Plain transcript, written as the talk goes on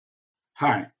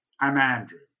Hi, I'm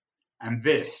Andrew, and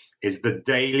this is the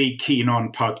Daily Keen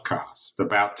On podcast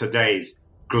about today's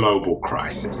global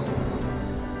crisis.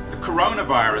 The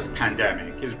coronavirus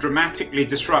pandemic is dramatically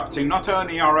disrupting not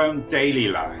only our own daily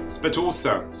lives, but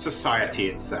also society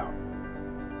itself.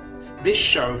 This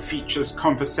show features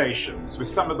conversations with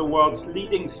some of the world's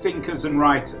leading thinkers and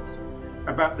writers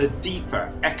about the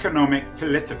deeper economic,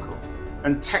 political,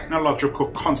 and technological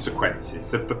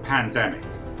consequences of the pandemic.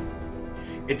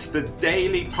 It's the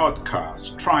daily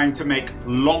podcast trying to make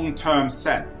long-term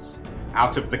sense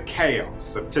out of the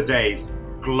chaos of today's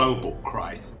global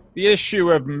crisis. The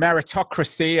issue of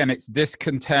meritocracy and its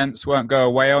discontents won't go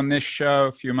away on this show.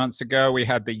 A few months ago, we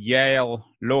had the Yale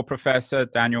law professor,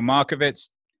 Daniel Markovits,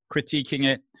 critiquing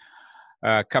it.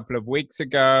 A couple of weeks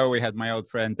ago, we had my old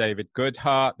friend David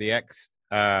Goodhart,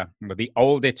 the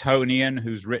old Etonian,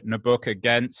 who's written a book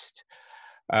against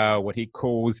what he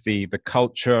calls the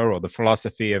culture or the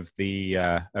philosophy of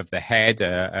the head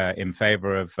in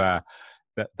favor of the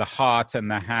heart and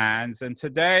the hands. And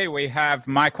today we have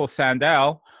Michael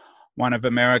Sandel, one of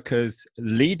America's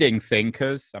leading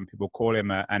thinkers. Some people call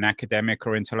him an academic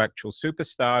or intellectual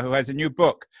superstar, who has a new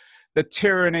book, The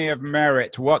Tyranny of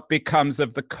Merit: What Becomes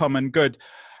of the Common Good.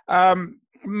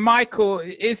 Michael,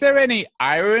 is there any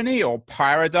irony or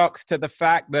paradox to the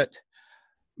fact that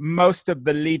most of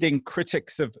the leading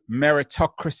critics of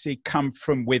meritocracy come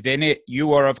from within it?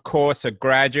 You are, of course, a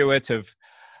graduate of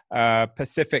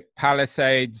Pacific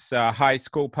Palisades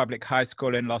public high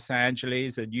school in Los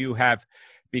Angeles, and you have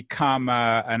become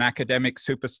an academic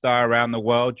superstar around the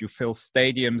world. You fill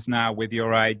stadiums now with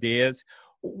your ideas.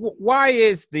 Why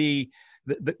is the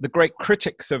great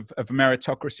critics of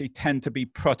meritocracy tend to be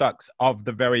products of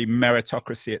the very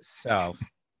meritocracy itself?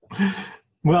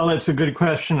 Well, it's a good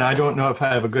question. I don't know if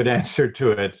I have a good answer to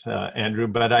it, Andrew,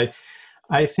 but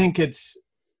I think it's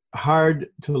hard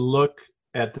to look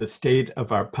at the state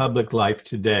of our public life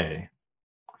today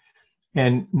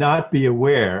and not be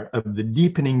aware of the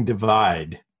deepening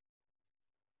divide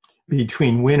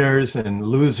between winners and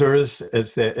losers,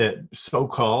 as they're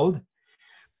so-called,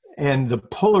 and the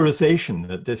polarization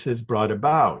that this has brought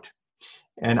about.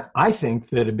 And I think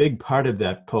that a big part of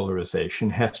that polarization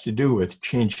has to do with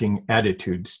changing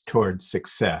attitudes towards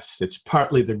success. It's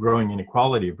partly the growing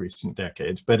inequality of recent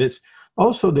decades, but it's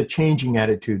also the changing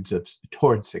attitudes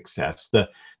towards success, the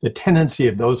tendency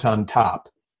of those on top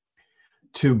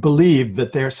to believe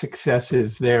that their success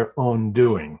is their own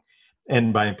doing,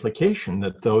 and by implication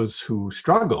that those who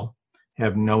struggle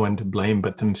have no one to blame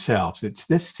but themselves. It's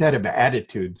this set of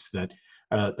attitudes that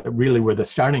really were the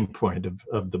starting point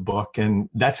of the book. And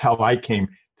that's how I came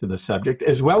to the subject,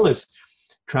 as well as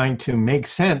trying to make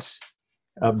sense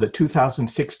of the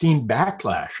 2016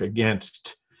 backlash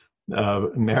against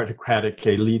meritocratic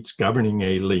elites, governing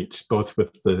elites, both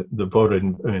with the vote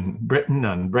in Britain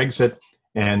on Brexit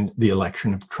and the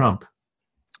election of Trump.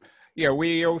 Yeah,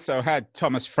 we also had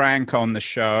Thomas Frank on the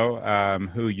show,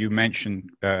 who you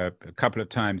mentioned a couple of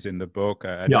times in the book,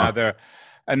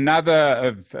 another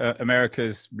of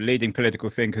America's leading political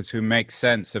thinkers who makes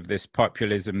sense of this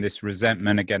populism, this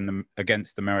resentment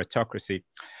against the meritocracy.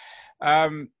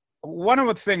 One of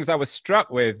the things I was struck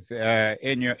with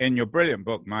in your brilliant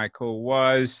book, Michael,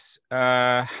 was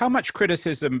how much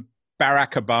criticism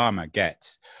Barack Obama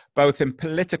gets, both in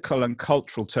political and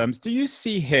cultural terms. Do you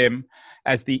see him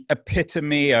as the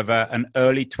epitome of an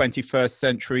early 21st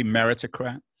century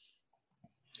meritocrat?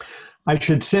 I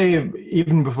should say,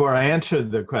 even before I answer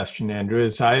the question, Andrew,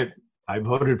 is I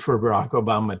voted for Barack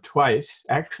Obama twice,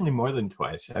 actually more than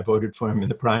twice. I voted for him in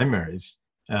the primaries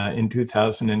in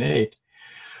 2008.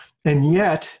 And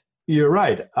yet, you're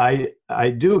right, I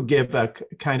do give a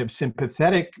kind of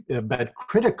sympathetic but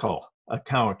critical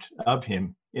account of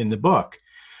him in the book.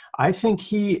 I think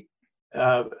he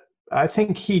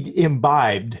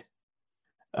imbibed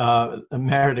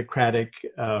meritocratic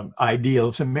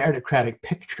ideals, a meritocratic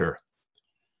picture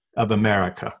of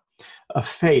America, a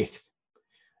faith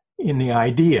in the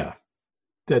idea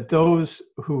that those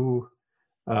who,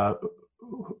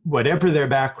 whatever their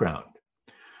background,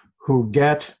 who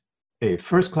get a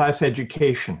first-class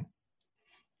education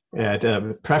at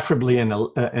preferably an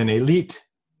elite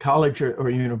college or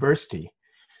university,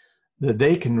 that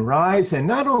they can rise, and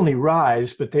not only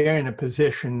rise, but they are in a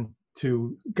position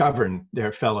to govern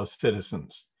their fellow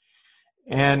citizens.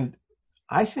 And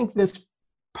I think this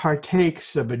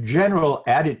partakes of a general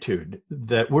attitude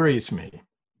that worries me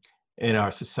in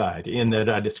our society, and that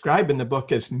I describe in the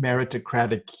book as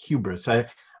meritocratic hubris. I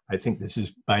think this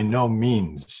is by no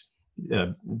means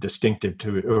distinctive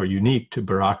to or unique to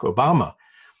Barack Obama,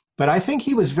 but I think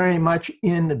he was very much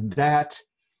in that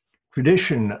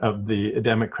tradition of the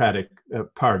Democratic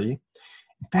Party.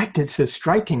 In fact, it's a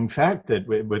striking fact that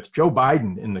with Joe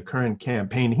Biden in the current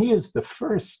campaign, he is the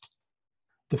first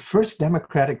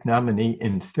Democratic nominee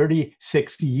in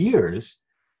 36 years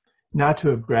not to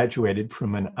have graduated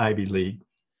from an Ivy League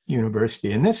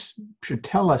university. And this should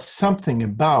tell us something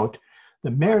about the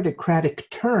meritocratic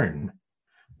turn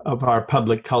of our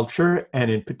public culture, and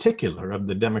in particular of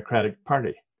the Democratic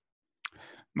Party.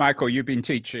 Michael, you've been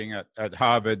teaching at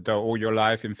Harvard all your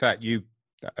life. In fact,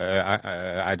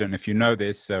 I don't know if you know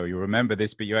this, so you remember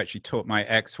this, but you actually taught my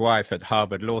ex-wife at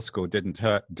Harvard Law School. Didn't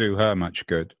do her much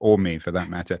good, or me for that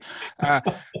matter.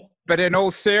 But in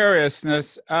all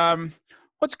seriousness,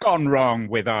 what's gone wrong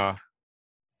with our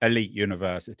elite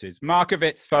universities?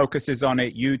 Markovits focuses on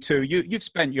it. You too. You've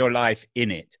spent your life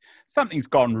in it. Something's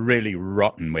gone really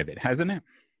rotten with it, hasn't it?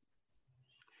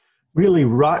 Really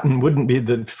rotten wouldn't be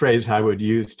the phrase I would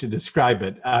use to describe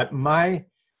it. I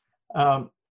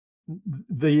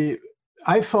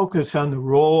focus on the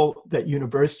role that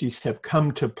universities have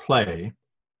come to play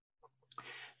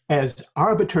as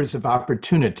arbiters of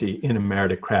opportunity in a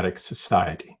meritocratic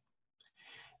society.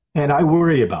 And I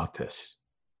worry about this.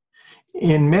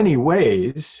 In many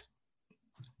ways,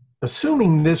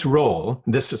 assuming this role,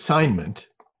 this assignment,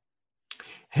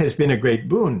 has been a great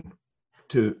boon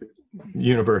to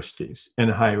universities and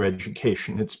higher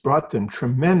education. It's brought them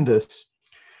tremendous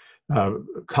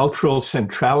cultural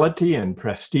centrality and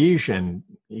prestige and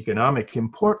economic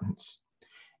importance.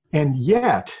 And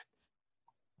yet,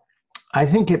 I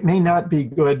think it may not be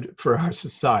good for our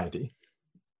society,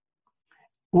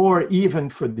 or even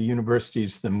for the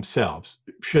universities themselves.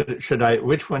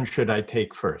 Which one should I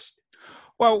take first?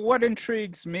 Well, what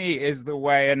intrigues me is the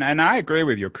way, and I agree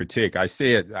with your critique. I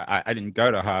see it. I didn't go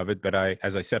to Harvard, but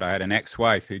as I said, I had an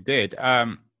ex-wife who did,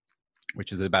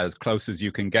 which is about as close as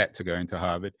you can get to going to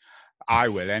Harvard. I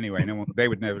will anyway. No one, they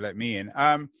would never let me in.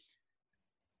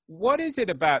 What is it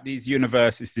about these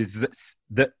universities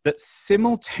that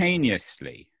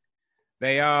simultaneously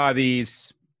they are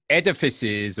these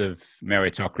edifices of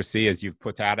meritocracy, as you've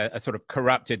put out, a sort of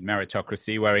corrupted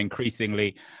meritocracy where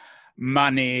increasingly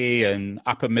money and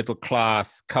upper middle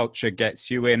class culture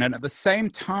gets you in, and at the same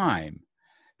time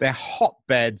they're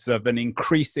hotbeds of an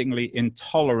increasingly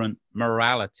intolerant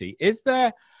morality? Is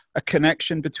there a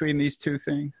connection between these two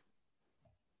things?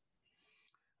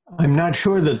 I'm not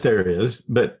sure that there is,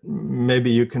 but maybe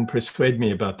you can persuade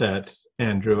me about that,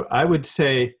 Andrew. I would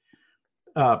say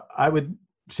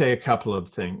a couple of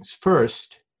things.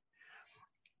 First,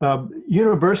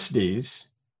 universities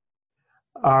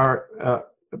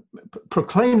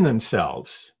proclaim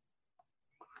themselves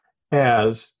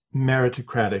as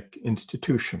meritocratic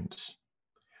institutions.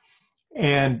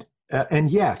 And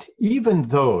yet, even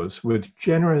those with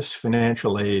generous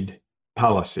financial aid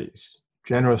policies,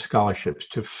 generous scholarships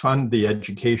to fund the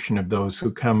education of those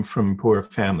who come from poor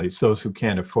families, those who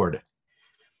can't afford it,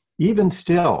 even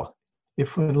still,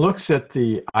 if one looks at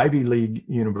the Ivy League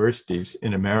universities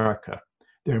in America,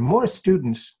 there are more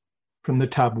students from the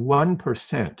top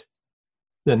 1%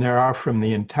 than there are from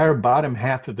the entire bottom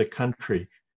half of the country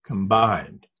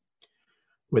combined.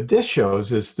 What this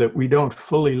shows is that we don't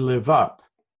fully live up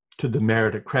to the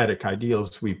meritocratic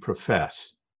ideals we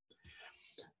profess.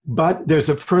 But there's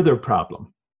a further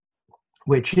problem,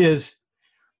 which is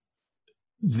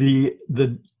the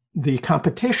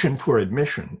competition for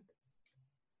admission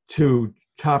to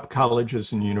top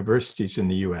colleges and universities in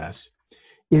the US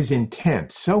is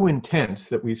intense, so intense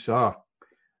that we saw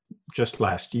just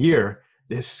last year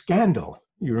this scandal.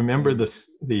 You remember this?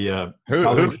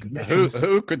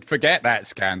 Who could forget that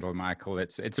scandal, Michael?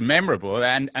 It's memorable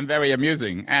and very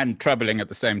amusing and troubling at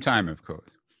the same time, of course.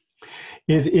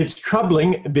 It's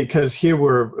troubling because here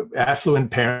were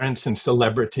affluent parents and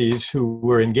celebrities who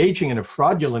were engaging in a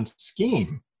fraudulent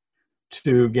scheme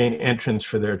to gain entrance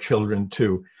for their children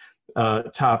to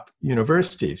top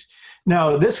universities.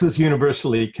 Now, this was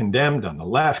universally condemned on the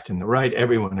left and the right.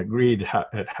 Everyone agreed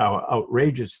at how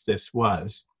outrageous this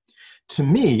was. To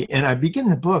me, and I begin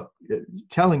the book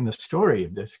telling the story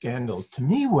of this scandal, to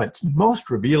me what's most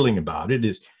revealing about it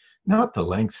is not the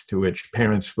lengths to which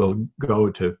parents will go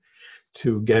to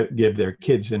give their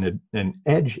kids an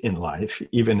edge in life,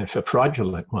 even if a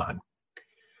fraudulent one.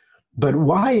 But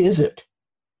why is it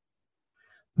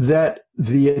that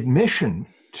the admission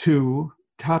to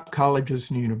top colleges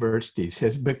and universities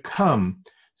has become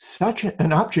such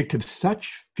an object of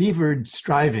such fevered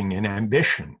striving and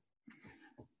ambition,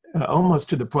 almost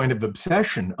to the point of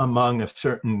obsession among a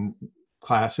certain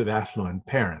class of affluent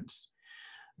parents,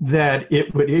 that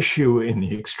it would issue in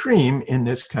the extreme in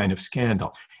this kind of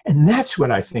scandal? And that's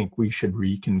what I think we should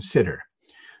reconsider.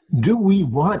 do we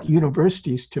want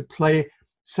universities to play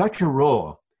such a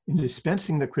role in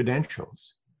dispensing the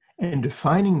credentials and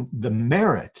defining the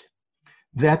merit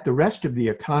that the rest of the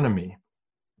economy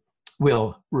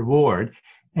will reward,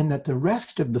 and that the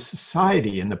rest of the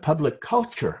society and the public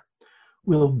culture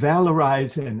will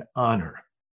valorize and honor?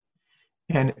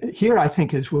 And here, I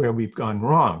think, is where we've gone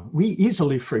wrong. We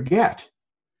easily forget,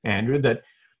 Andrew,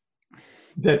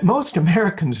 that most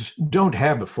Americans don't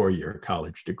have a four-year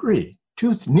college degree.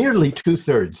 Nearly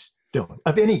two-thirds don't,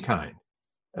 of any kind,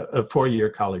 a four-year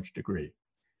college degree.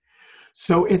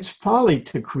 So it's folly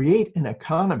to create an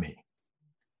economy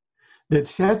that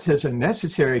sets as a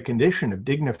necessary condition of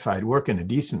dignified work and a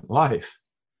decent life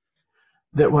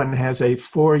that one has a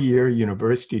four-year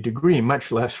university degree,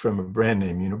 much less from a brand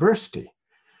name university.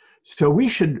 So we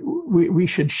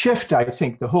should shift, I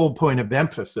think, the whole point of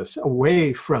emphasis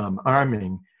away from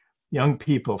arming young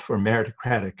people for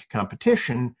meritocratic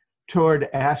competition toward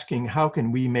asking, how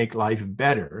can we make life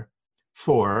better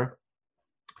for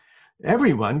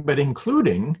everyone, but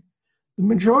including the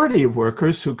majority of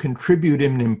workers who contribute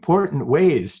in important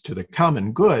ways to the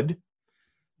common good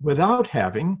without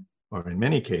having, or in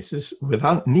many cases,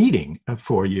 without needing a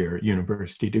four-year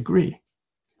university degree.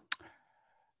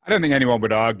 I don't think anyone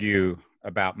would argue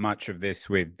about much of this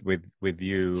with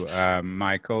you,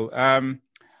 Michael.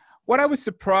 What I was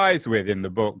surprised with in the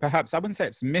book, perhaps I wouldn't say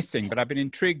it's missing, but I've been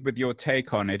intrigued with your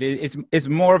take on it, is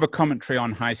more of a commentary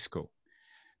on high school.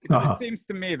 Because it seems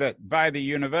to me that by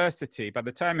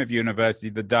the time of university,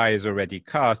 the die is already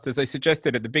cast. As I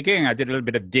suggested at the beginning, I did a little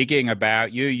bit of digging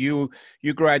about you.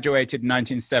 You graduated in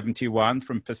 1971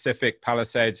 from Pacific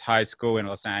Palisades High School in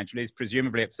Los Angeles.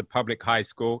 Presumably it's a public high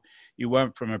school. You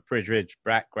weren't from a privileged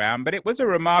background, but it was a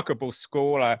remarkable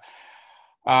school.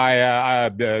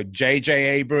 J.J.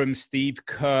 Abrams, Steve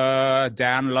Kerr,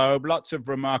 Dan Loeb, lots of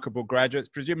remarkable graduates,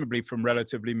 presumably from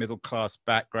relatively middle-class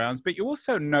backgrounds. But you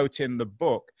also note in the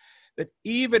book that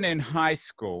even in high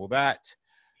school, that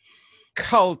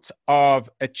cult of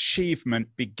achievement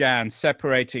began,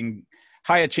 separating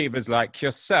high achievers like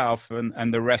yourself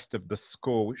and the rest of the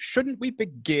school. Shouldn't we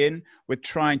begin with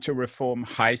trying to reform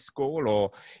high school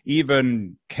or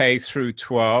even K through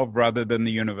 12 rather than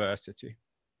the university?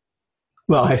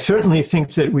 Well, I certainly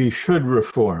think that we should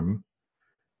reform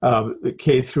the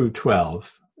K through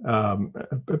 12,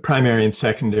 primary and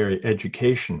secondary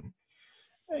education,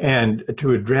 and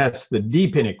to address the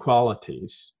deep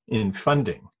inequalities in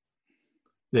funding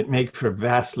that make for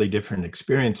vastly different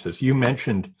experiences. You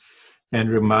mentioned,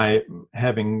 Andrew, my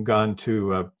having gone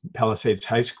to Palisades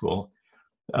High School.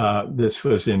 This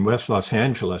was in West Los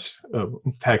Angeles.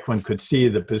 In fact, one could see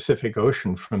the Pacific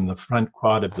Ocean from the front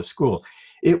quad of the school.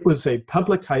 It was a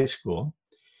public high school,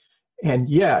 and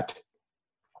yet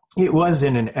it was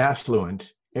in an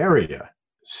affluent area.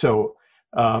 So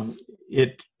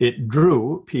it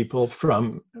drew people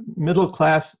from middle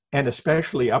class and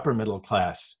especially upper middle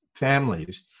class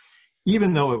families,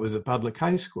 even though it was a public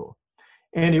high school.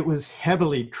 And it was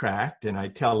heavily tracked, and I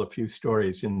tell a few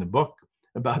stories in the book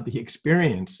about the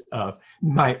experience of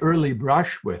my early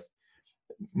brush with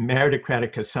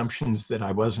meritocratic assumptions that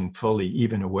I wasn't fully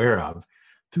even aware of,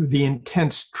 through the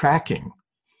intense tracking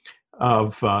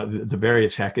of the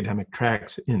various academic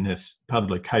tracks in this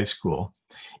public high school,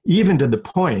 even to the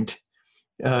point,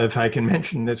 if I can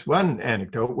mention this one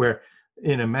anecdote, where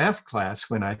in a math class,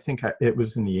 when it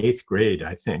was in the 8th grade,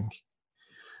 I think,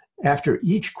 after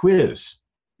each quiz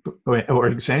or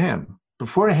exam,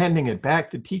 before handing it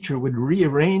back, the teacher would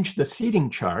rearrange the seating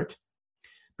chart,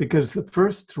 because the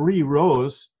first 3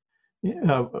 rows,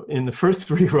 in the first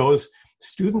 3 rows,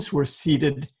 students were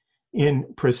seated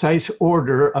in precise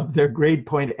order of their grade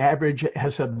point average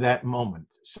as of that moment.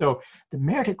 So the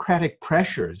meritocratic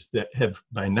pressures that have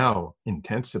by now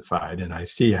intensified, and I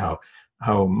see how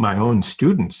my own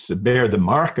students bear the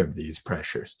mark of these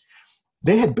pressures,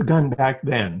 they had begun back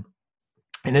then,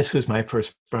 and this was my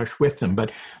first brush with them.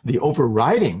 But the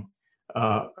overriding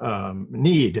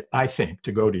need, I think,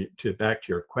 to go to back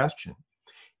to your question,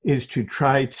 is to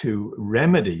try to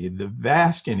remedy the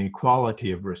vast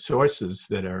inequality of resources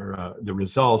that are the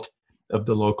result of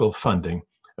the local funding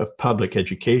of public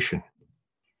education.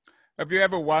 Have you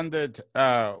ever wondered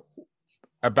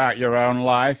about your own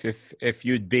life, if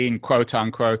you'd been quote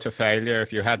unquote a failure,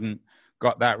 if you hadn't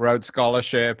got that Rhodes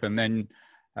Scholarship and then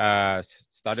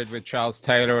studied with Charles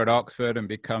Taylor at Oxford and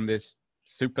become this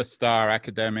superstar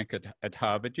academic at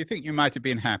Harvard? Do you think you might have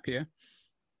been happier?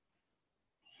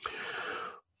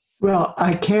 Well,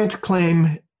 I can't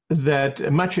claim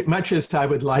that much as I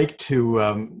would like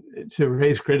to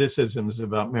raise criticisms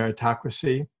about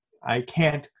meritocracy, I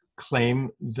can't claim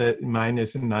that mine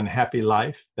is an unhappy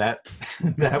life. That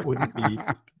that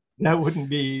wouldn't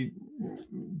be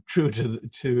true to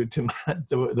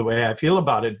the way I feel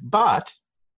about it. But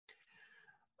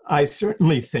I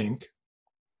certainly think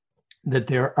that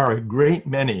there are a great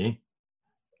many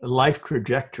life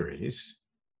trajectories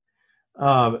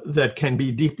that can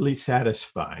be deeply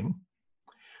satisfying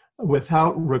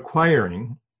without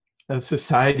requiring a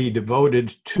society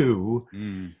devoted to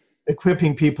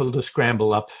equipping people to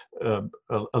scramble up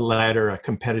a ladder, a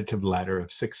competitive ladder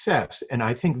of success. And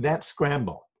I think that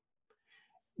scramble,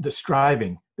 the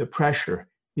striving, the pressure,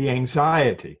 the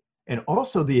anxiety, and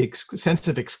also the sense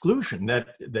of exclusion that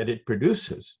it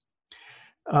produces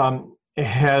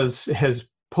has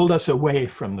pulled us away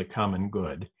from the common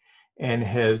good and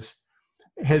has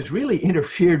really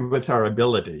interfered with our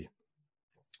ability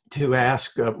to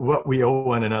ask what we owe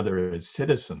one another as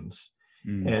citizens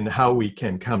and how we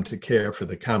can come to care for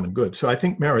the common good. So I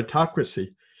think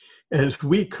meritocracy, as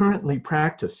we currently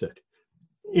practice it,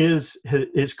 is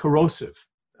corrosive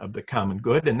of the common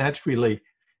good. And that's really,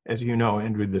 as you know,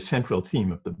 Andrew, the central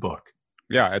theme of the book.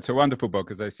 Yeah, it's a wonderful book,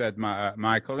 as I said,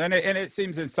 Michael. And it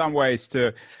seems in some ways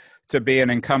to be an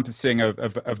encompassing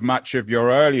of much of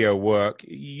your earlier work.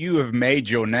 You have made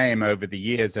your name over the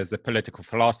years as a political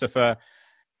philosopher.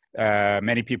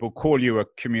 Many people call you a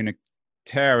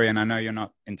communitarian. I know you're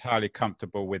not entirely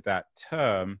comfortable with that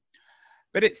term,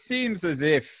 but it seems as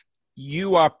if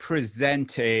you are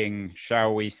presenting,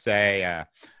 shall we say,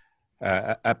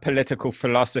 a political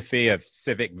philosophy of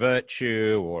civic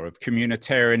virtue or of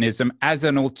communitarianism as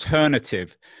an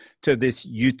alternative to this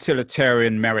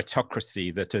utilitarian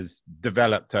meritocracy that has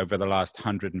developed over the last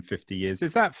 150 years.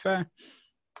 Is that fair?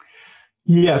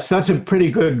 Yes, that's a pretty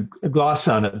good gloss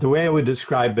on it. The way I would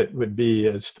describe it would be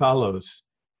as follows,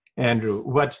 Andrew.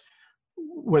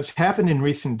 What's happened in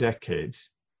recent decades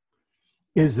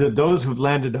is that those who've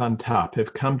landed on top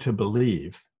have come to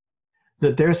believe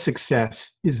that their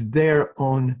success is their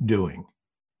own doing,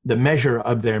 the measure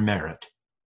of their merit,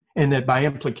 and that by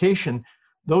implication,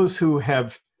 those who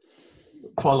have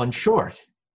fallen short,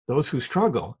 those who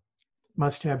struggle,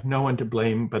 must have no one to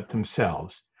blame but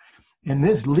themselves. And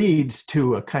this leads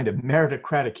to a kind of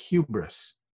meritocratic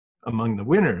hubris among the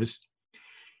winners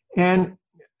and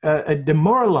a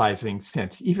demoralizing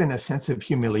sense, even a sense of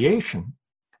humiliation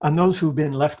on those who've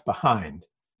been left behind.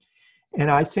 And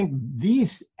I think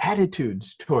these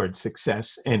attitudes towards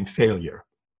success and failure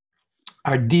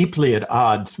are deeply at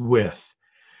odds with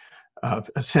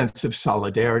a sense of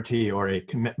solidarity or a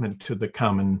commitment to the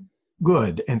common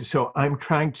good. And so I'm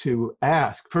trying to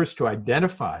ask, first, to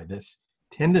identify this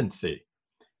tendency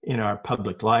in our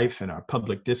public life and our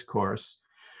public discourse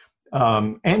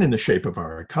and in the shape of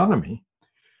our economy,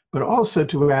 but also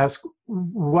to ask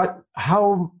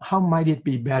how might it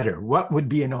be better? What would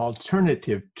be an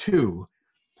alternative to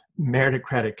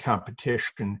meritocratic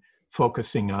competition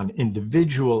focusing on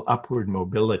individual upward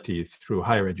mobility through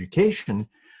higher education,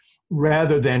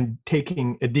 rather than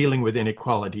dealing with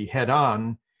inequality head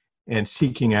on and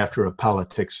seeking after a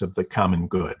politics of the common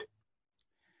good?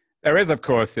 There is, of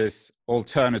course, this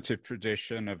alternative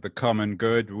tradition of the common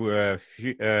good.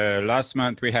 Last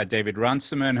month, we had David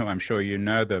Runciman, who I'm sure you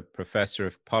know, the professor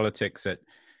of politics at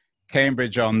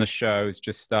Cambridge, on the show. He's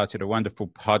just started a wonderful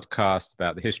podcast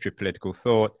about the history of political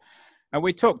thought. And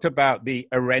we talked about the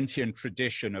Arendtian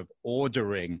tradition of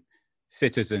ordering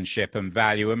citizenship and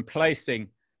value and placing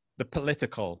the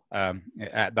political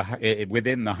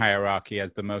within the hierarchy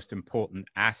as the most important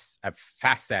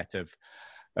facet of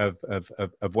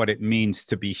what it means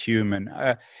to be human.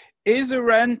 Is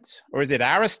Arendt, or is it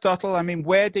Aristotle? I mean,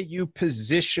 where do you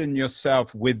position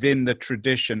yourself within the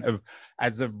tradition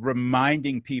as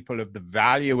reminding people of the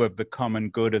value of the common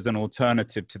good as an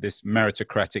alternative to this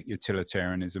meritocratic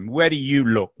utilitarianism? Where do you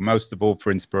look most of all for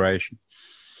inspiration?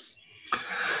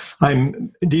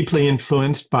 I'm deeply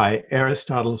influenced by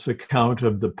Aristotle's account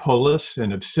of the polis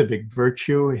and of civic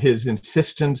virtue, his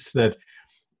insistence that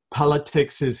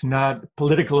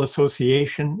political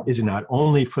association is not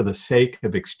only for the sake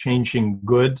of exchanging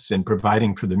goods and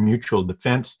providing for the mutual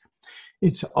defense,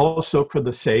 it's also for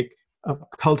the sake of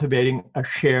cultivating a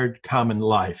shared common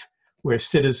life where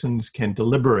citizens can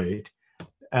deliberate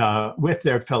with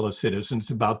their fellow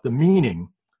citizens about the meaning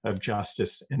of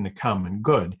justice and the common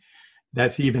good.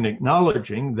 That's even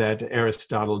acknowledging that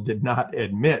Aristotle did not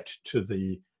admit to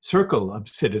the circle of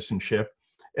citizenship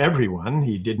everyone.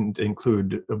 He didn't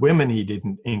include women, he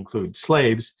didn't include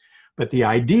slaves, but the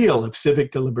ideal of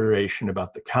civic deliberation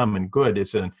about the common good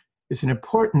is an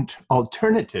important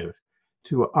alternative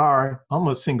to our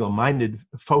almost single-minded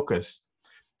focus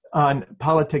on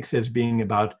politics as being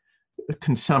about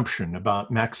consumption,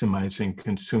 about maximizing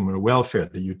consumer welfare,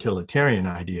 the utilitarian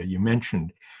idea you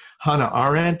mentioned. Hannah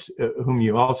Arendt, whom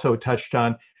you also touched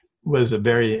on, was a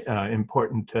very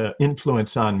important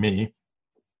influence on me.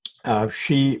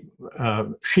 She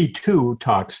too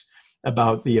talks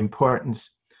about the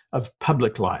importance of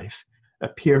public life,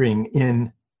 appearing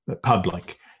in the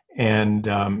public, and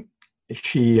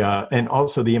and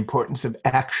also the importance of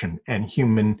action and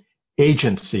human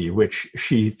agency, which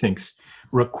she thinks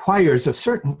requires a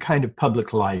certain kind of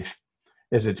public life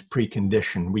as its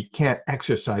precondition. We can't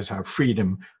exercise our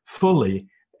freedom fully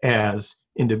as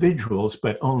individuals,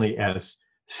 but only as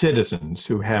citizens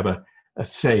who have a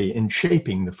say in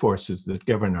shaping the forces that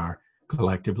govern our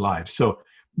collective lives. So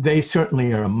they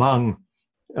certainly are among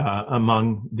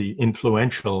the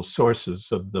influential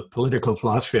sources of the political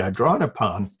philosophy I've drawn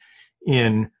upon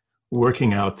in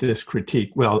working out this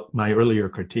critique, well, my earlier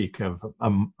critique of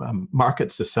a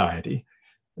market society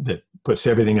that puts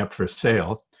everything up for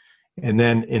sale. And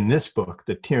then in this book,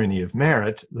 The Tyranny of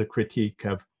Merit, the critique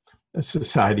of a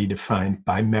society defined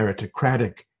by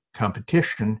meritocratic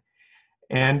competition.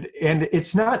 And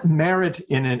it's not merit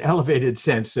in an elevated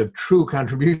sense of true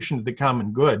contribution to the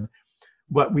common good.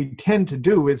 What we tend to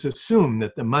do is assume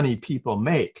that the money people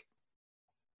make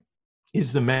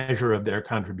is the measure of their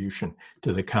contribution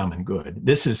to the common good.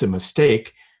 This is a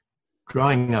mistake.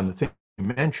 Drawing on the thing you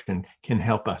mentioned can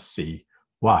help us see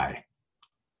why.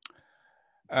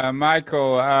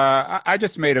 Michael, I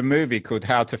just made a movie called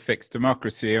How to Fix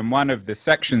Democracy, and one of the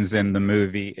sections in the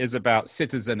movie is about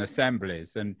citizen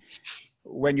assemblies. And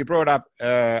when you brought up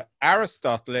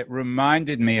Aristotle, it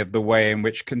reminded me of the way in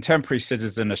which contemporary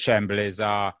citizen assemblies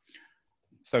are,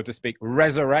 so to speak,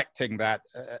 resurrecting that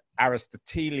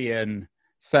Aristotelian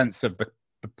sense of the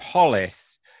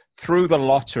polis through the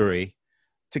lottery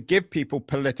to give people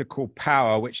political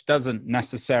power, which doesn't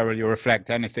necessarily reflect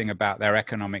anything about their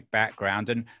economic background,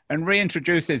 and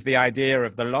reintroduces the idea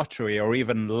of the lottery or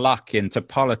even luck into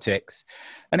politics.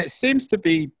 And it seems to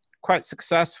be quite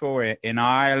successful in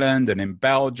Ireland and in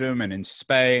Belgium and in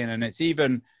Spain, and it's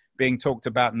even being talked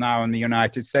about now in the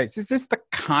United States. Is this the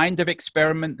kind of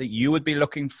experiment that you would be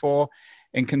looking for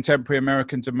in contemporary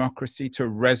American democracy, to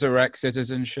resurrect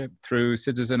citizenship through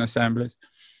citizen assemblies?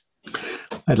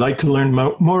 I'd like to learn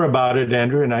more about it,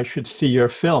 Andrew, and I should see your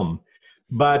film.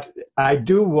 But I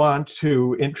do want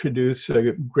to introduce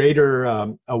a greater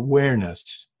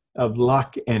awareness of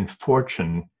luck and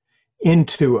fortune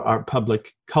into our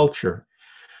public culture,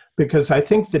 because I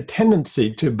think the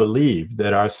tendency to believe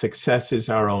that our success is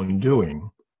our own doing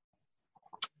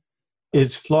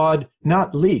is flawed,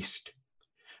 not least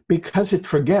because it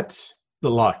forgets the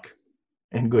luck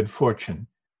and good fortune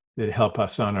that help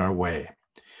us on our way.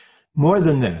 More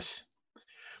than this,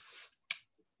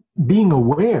 being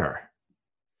aware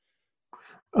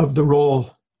of the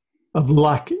role of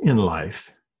luck in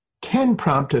life can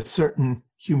prompt a certain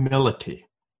humility.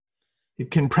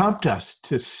 It can prompt us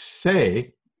to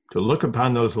say, to look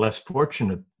upon those less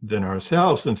fortunate than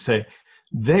ourselves and say,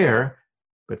 there,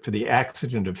 but for the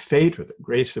accident of fate or the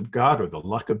grace of God or the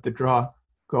luck of the draw,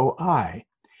 go I.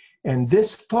 And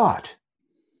this thought,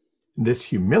 this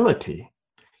humility,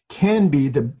 can be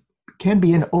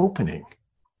an opening,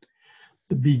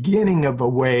 the beginning of a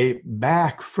way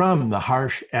back from the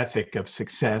harsh ethic of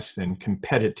success and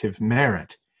competitive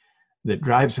merit that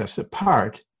drives us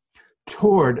apart,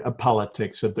 toward a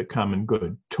politics of the common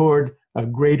good, toward a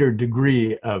greater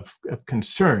degree of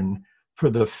concern for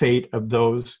the fate of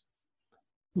those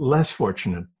less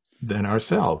fortunate than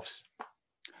ourselves.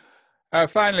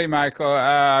 Finally, Michael,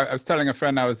 I was telling a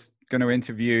friend I was going to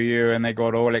interview you, and they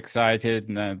got all excited,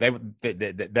 and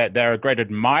they're a great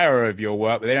admirer of your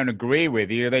work, but they don't agree with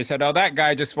you. They said, oh, that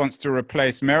guy just wants to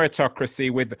replace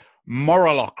meritocracy with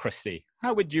moralocracy.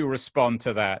 How would you respond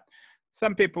to that?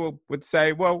 Some people would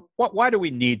say, well, why do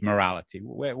we need morality?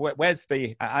 Where's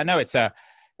the, I know it's a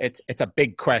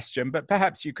big question, but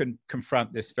perhaps you can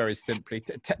confront this very simply.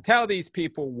 Tell these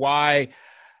people why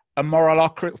a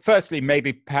moralocracy, firstly,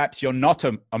 maybe perhaps you're not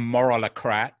a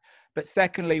moralocrat, but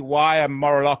secondly, why a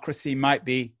moralocracy might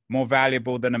be more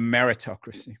valuable than a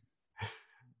meritocracy.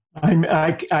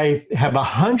 I have a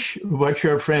hunch what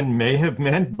your friend may have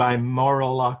meant by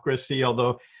moralocracy,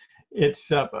 although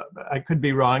it's I could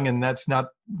be wrong, and that's not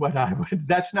what I would.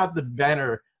 That's not the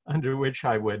banner under which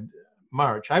I would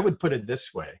march. I would put it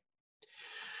this way: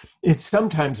 it's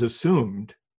sometimes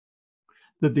assumed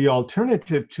that the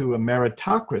alternative to a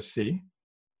meritocracy,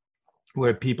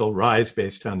 where people rise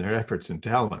based on their efforts and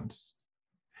talents,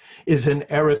 is an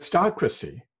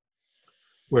aristocracy,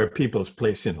 where people's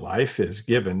place in life is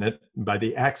given it by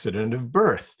the accident of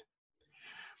birth.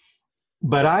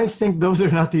 But I think those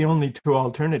are not the only two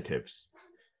alternatives.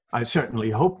 I certainly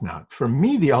hope not. For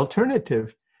me, the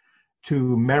alternative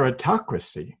to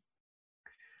meritocracy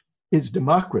is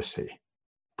democracy,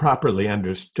 properly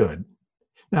understood.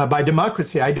 Now, by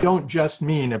democracy, I don't just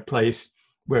mean a place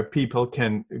where people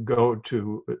can go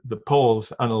to the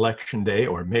polls on election day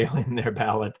or mail in their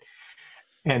ballot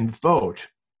and vote.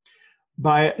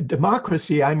 By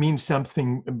democracy, I mean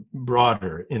something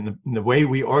broader in the way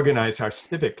we organize our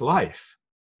civic life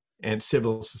and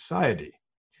civil society.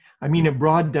 I mean a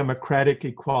broad democratic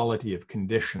equality of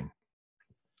condition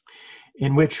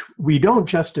in which we don't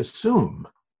just assume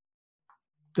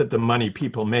that the money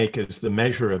people make is the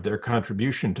measure of their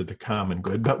contribution to the common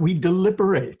good, but we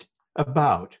deliberate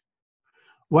about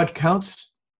what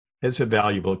counts as a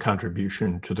valuable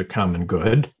contribution to the common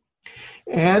good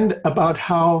and about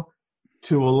how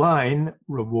to align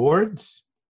rewards,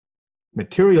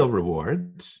 material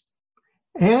rewards,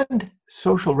 and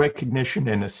social recognition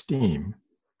and esteem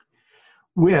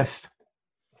with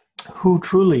who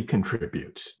truly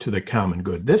contributes to the common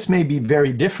good. This may be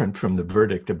very different from the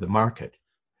verdict of the market.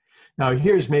 Now,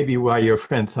 here's maybe why your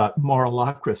friend thought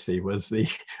moralocracy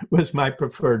was my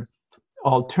preferred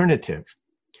alternative.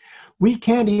 We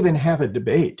can't even have a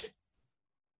debate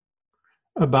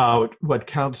about what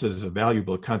counts as a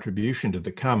valuable contribution to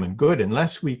the common good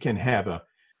unless we can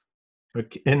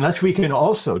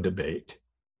also debate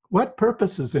what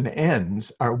purposes and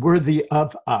ends are worthy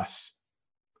of us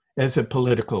as a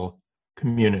political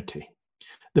community.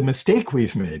 The mistake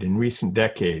we've made in recent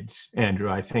decades, Andrew,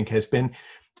 I think, has been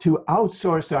to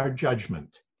outsource our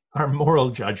judgment, our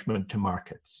moral judgment, to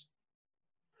markets,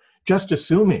 just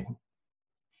assuming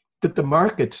that the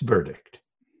market's verdict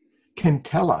can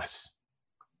tell us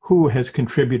who has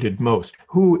contributed most,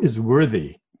 who is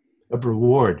worthy of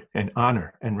reward and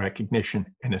honor and recognition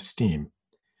and esteem.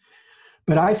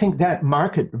 But I think that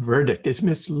market verdict is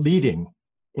misleading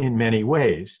in many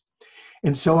ways.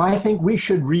 And so I think we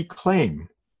should reclaim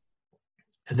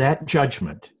that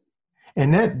judgment.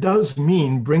 And that does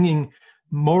mean bringing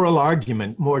moral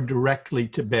argument more directly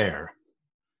to bear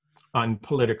on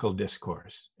political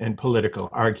discourse and political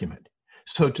argument.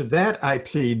 So to that I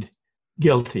plead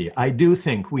guilty. I do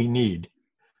think we need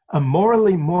a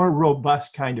morally more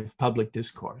robust kind of public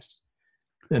discourse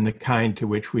than the kind to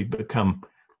which we've become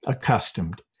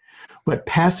accustomed. What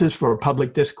passes for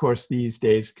public discourse these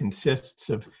days consists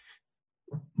of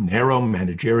narrow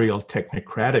managerial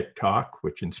technocratic talk,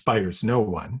 which inspires no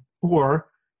one, or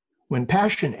when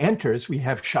passion enters, we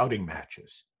have shouting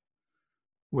matches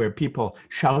where people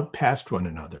shout past one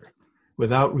another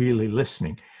without really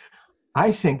listening.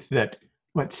 I think that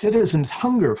what citizens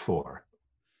hunger for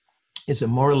is a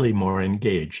morally more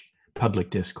engaged public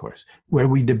discourse where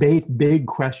we debate big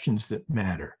questions that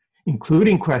matter,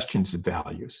 including questions of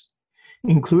values,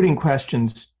 including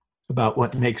questions about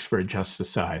what makes for a just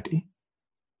society,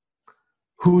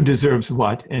 who deserves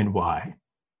what and why.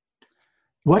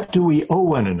 What do we owe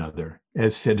one another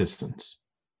as citizens?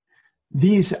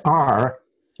 These are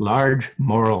large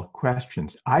moral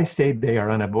questions. I say they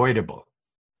are unavoidable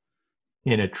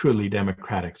in a truly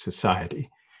democratic society.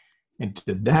 And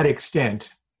to that extent,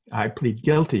 I plead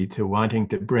guilty to wanting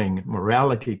to bring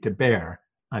morality to bear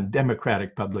on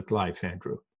democratic public life,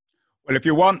 Andrew. Well, if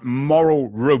you want moral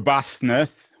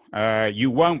robustness, you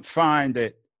won't find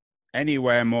it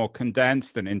anywhere more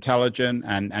condensed and intelligent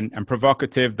and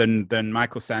provocative than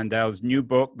Michael Sandel's new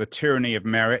book, The Tyranny of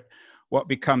Merit: What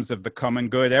Becomes of the Common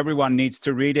Good. Everyone needs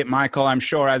to read it, Michael. I'm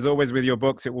sure, as always with your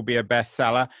books, it will be a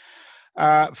bestseller.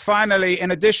 Finally,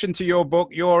 in addition to your book,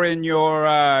 you're in your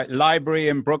library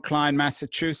in Brookline,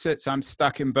 Massachusetts. I'm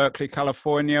stuck in Berkeley,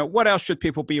 California. What else should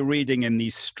people be reading in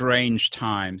these strange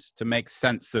times to make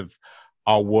sense of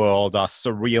our world, our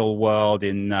surreal world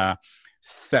in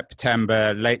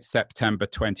late September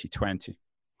 2020?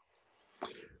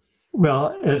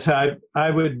 Well, as I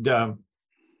would,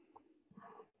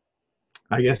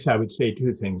 I guess I would say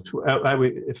two things. I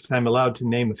would, if I'm allowed to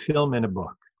name a film and a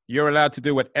book. You're allowed to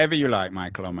do whatever you like,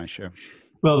 Michael, on my show.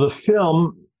 Well, the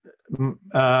film,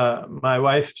 my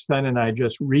wife, son, and I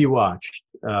just rewatched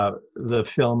the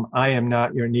film I Am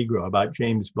Not Your Negro about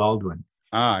James Baldwin.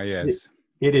 Ah, yes.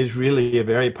 It is really a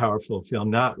very powerful film,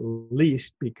 not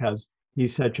least because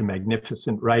he's such a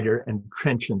magnificent writer and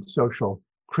trenchant social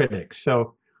critic.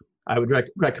 So I would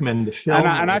recommend the film.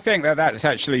 And I think that's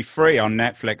actually free on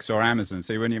Netflix or Amazon,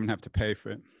 so you wouldn't even have to pay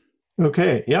for it.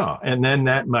 Okay, yeah. And then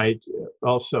that might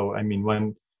also, I mean,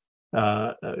 one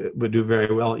would do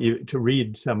very well to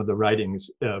read some of the writings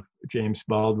of James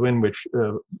Baldwin, which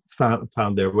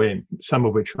found their way, some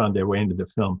of which found their way into the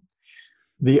film.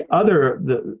 The other,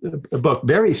 the book,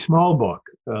 very small book,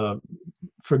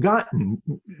 forgotten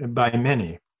by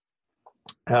many,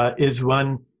 is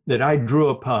one that I drew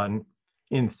upon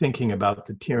in thinking about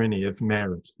the tyranny of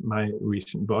merit, my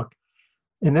recent book.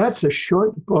 And that's a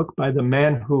short book by the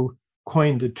man who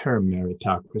coined the term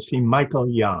meritocracy, Michael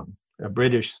Young, a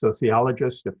British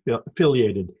sociologist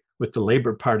affiliated with the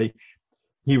Labour Party.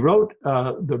 He wrote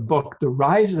the book, The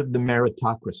Rise of the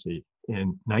Meritocracy,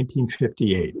 in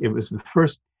 1958. It was the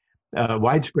first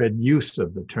widespread use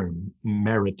of the term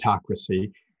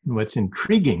meritocracy. And what's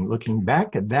intriguing, looking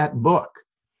back at that book,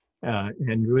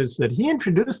 Andrew, is that he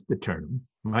introduced the term,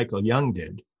 Michael Young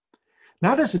did,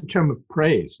 not as a term of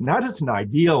praise, not as an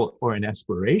ideal or an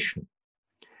aspiration,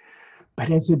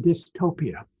 but as a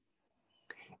dystopia.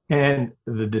 And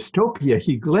the dystopia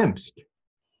he glimpsed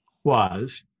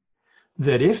was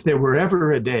that if there were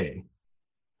ever a day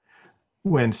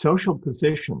when social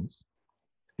positions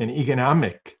and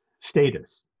economic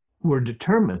status were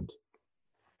determined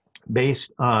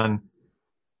based on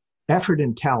effort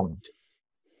and talent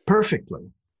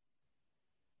perfectly,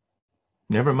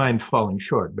 never mind falling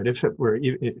short, but if it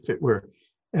were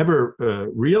ever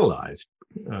realized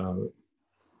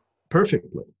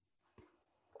perfectly,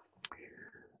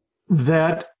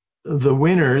 that the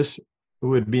winners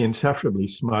would be insufferably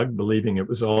smug, believing it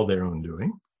was all their own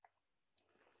doing,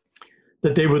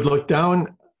 that they would look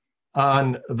down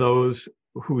on those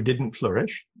who didn't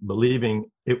flourish, believing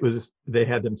it was they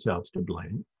had themselves to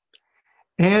blame.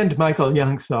 And Michael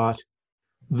Young thought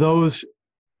those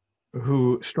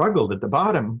who struggled at the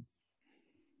bottom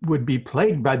would be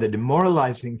plagued by the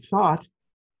demoralizing thought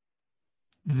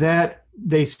that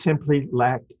they simply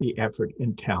lacked the effort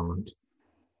and talent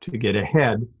to get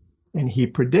ahead. And he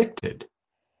predicted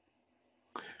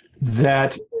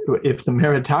that if the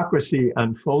meritocracy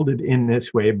unfolded in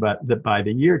this way, but that by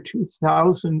the year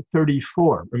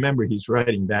 2034, remember he's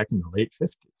writing back in the late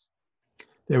 50s,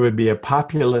 there would be a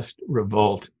populist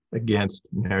revolt against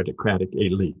meritocratic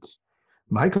elites.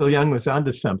 Michael Young was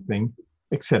onto something,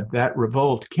 except that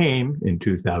revolt came in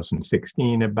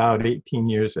 2016, about 18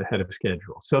 years ahead of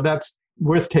schedule. So that's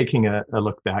worth taking a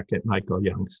look back at Michael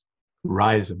Young's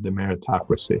Rise of the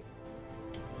Meritocracy.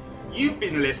 You've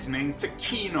been listening to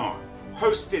Keen On,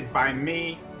 hosted by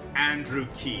me, Andrew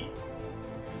Keen.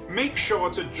 Make sure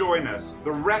to join us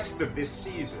the rest of this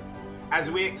season as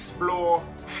we explore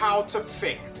how to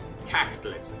fix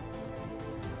capitalism.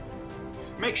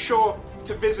 Make sure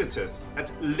to visit us at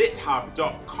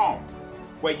lithub.com,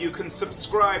 where you can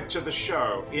subscribe to the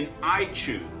show in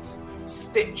iTunes,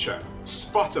 Stitcher,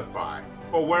 Spotify,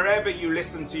 or wherever you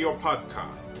listen to your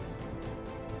podcasts.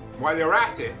 While you're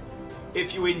at it,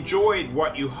 if you enjoyed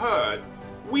what you heard,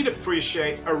 we'd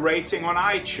appreciate a rating on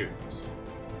iTunes.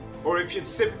 Or if you'd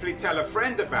simply tell a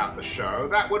friend about the show,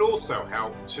 that would also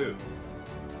help too.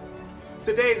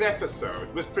 Today's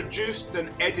episode was produced and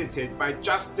edited by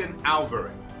Justin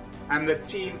Alvarez and the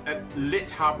team at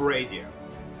LitHub Radio.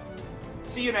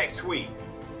 See you next week,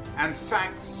 and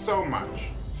thanks so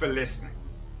much for listening.